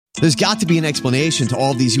There's got to be an explanation to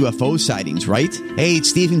all of these UFO sightings, right? Hey,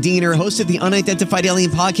 it's Stephen Diener, host of the Unidentified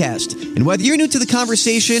Alien Podcast. And whether you're new to the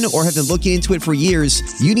conversation or have been looking into it for years,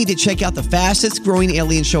 you need to check out the fastest growing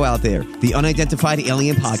alien show out there, the Unidentified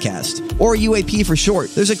Alien Podcast, or UAP for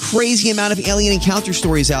short. There's a crazy amount of alien encounter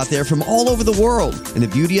stories out there from all over the world. And the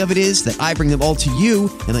beauty of it is that I bring them all to you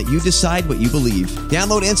and let you decide what you believe.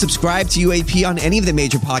 Download and subscribe to UAP on any of the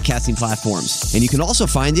major podcasting platforms. And you can also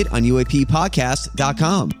find it on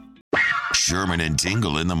UAPpodcast.com. Sherman and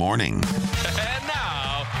Tingle in the morning. And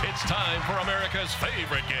now it's time for America's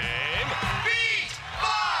favorite game, Beat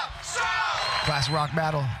Bob Stroud. Classic rock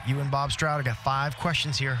battle. You and Bob Stroud. I got 5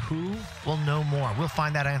 questions here. Who will know more? We'll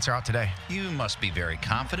find that answer out today. You must be very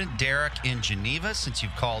confident. Derrick in Geneva, since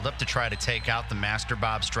you've called up to try to take out the master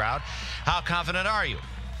Bob Stroud. How confident are you?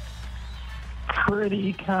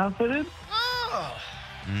 Pretty confident. Oh.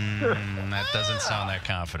 That doesn't sound that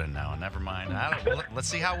confident now. Never mind. Let's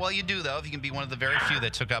see how well you do, though, if you can be one of the very few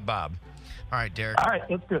that took out Bob. All right, Derrick. All right,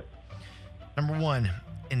 that's good. Number 1,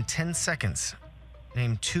 in 10 seconds,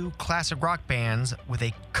 name 2 classic rock bands with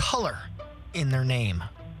a color in their name.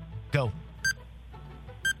 Go.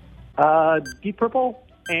 Deep Purple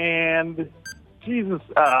and Jesus,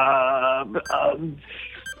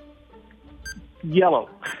 Yellow.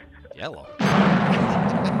 Yellow.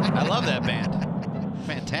 I love that band.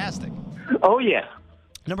 Fantastic. Oh, yeah.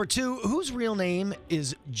 Number 2, whose real name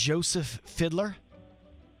is Joseph Fiddler?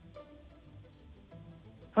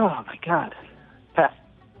 Oh, my God. Pass.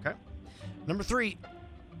 Okay. Number 3,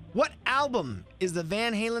 what album is the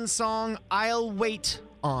Van Halen song I'll Wait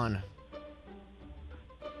on?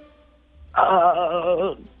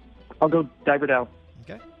 I'll go Diver Down.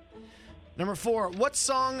 Okay. Number 4, what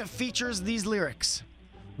song features these lyrics?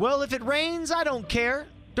 Well, if it rains, I don't care.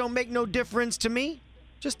 Don't make no difference to me.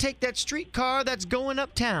 Just take that streetcar that's going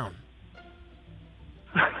uptown.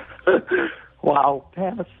 Wow.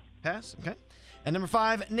 Pass. Pass. Okay. And number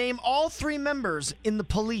 5, name all 3 members in the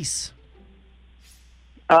Police.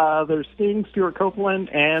 There's Sting, Stuart Copeland,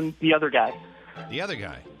 and the other guy. The other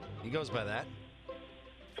guy. He goes by that.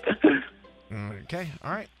 Okay.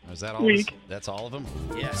 All right. Is that all? That's all of them?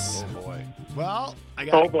 Yes. Oh, boy. Well, I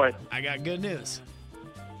got good news.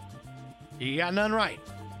 You got none right.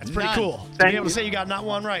 That's pretty cool. To be able to say you got not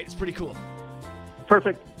one right, it's pretty cool.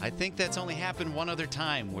 Perfect. I think that's only happened one other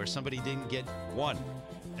time where somebody didn't get one.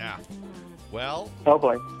 Yeah. Well, Oh,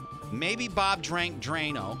 boy. maybe Bob drank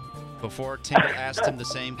Drano before Tingle asked him the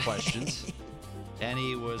same questions, and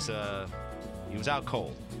he was out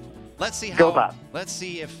cold. Let's see Go, Bob. Let's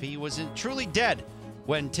see if he was truly dead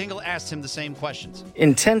when Tingle asked him the same questions.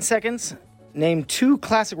 In 10 seconds, name 2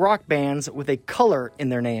 classic rock bands with a color in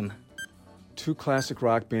their name. 2 classic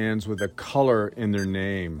rock bands with a color in their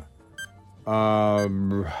name. Wow.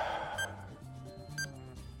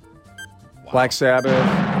 Black Sabbath.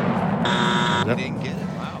 He didn't get it.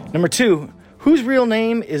 Wow. Number 2, whose real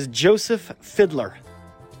name is Joseph Fiddler?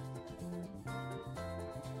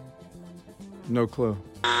 No clue.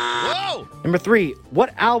 Whoa! Number 3,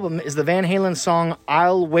 what album is the Van Halen song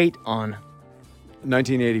I'll Wait on?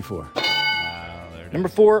 1984. Number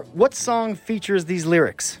 4, what song features these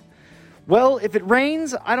lyrics? Well, if it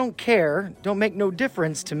rains, I don't care. Don't make no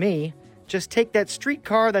difference to me. Just take that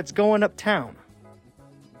streetcar that's going uptown.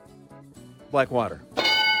 Blackwater.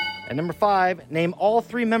 And number 5, name all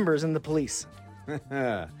 3 members in the Police.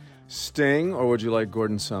 Sting, or would you like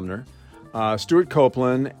Gordon Sumner? Stuart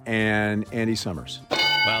Copeland and Andy Summers.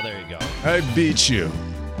 Well, there you go. I beat you.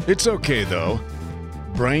 It's okay, though.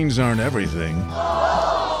 Brains aren't everything.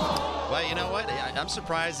 Well, you know what? I'm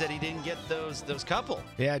surprised that he didn't get those couple.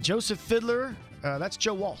 Yeah, Joseph Fiddler. That's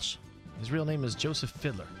Joe Walsh. His real name is Joseph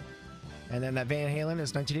Fiddler. And then that Van Halen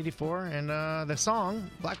is 1984. And the song,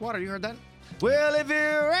 Blackwater, you heard that? Well, if it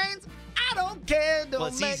rains, I don't care.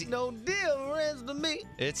 Don't make no difference to me.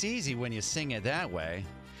 It's easy when you sing it that way.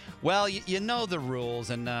 Well, you know the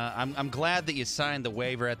rules, and I'm glad that you signed the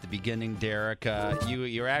waiver at the beginning, Derrick.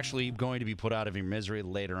 You're actually going to be put out of your misery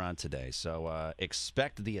later on today, so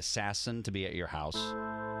expect the assassin to be at your house.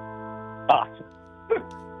 Awesome.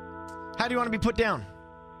 How do you want to be put down?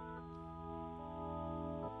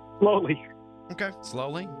 Slowly. Okay.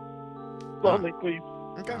 Slowly? Slowly, please.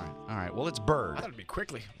 Okay. All right. Well, it's Bird. I thought it'd be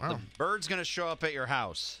quickly. Wow. The Bird's going to show up at your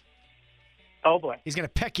house. Oh, boy. He's going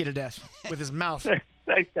to peck you to death with his mouth.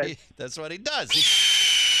 Thanks, guys. That's what he does. You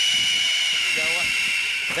know what?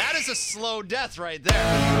 That is a slow death right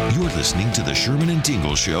there. You're listening to the Sherman and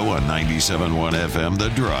Tingle Show on 97.1 FM The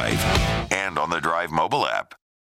Drive and on the Drive mobile app.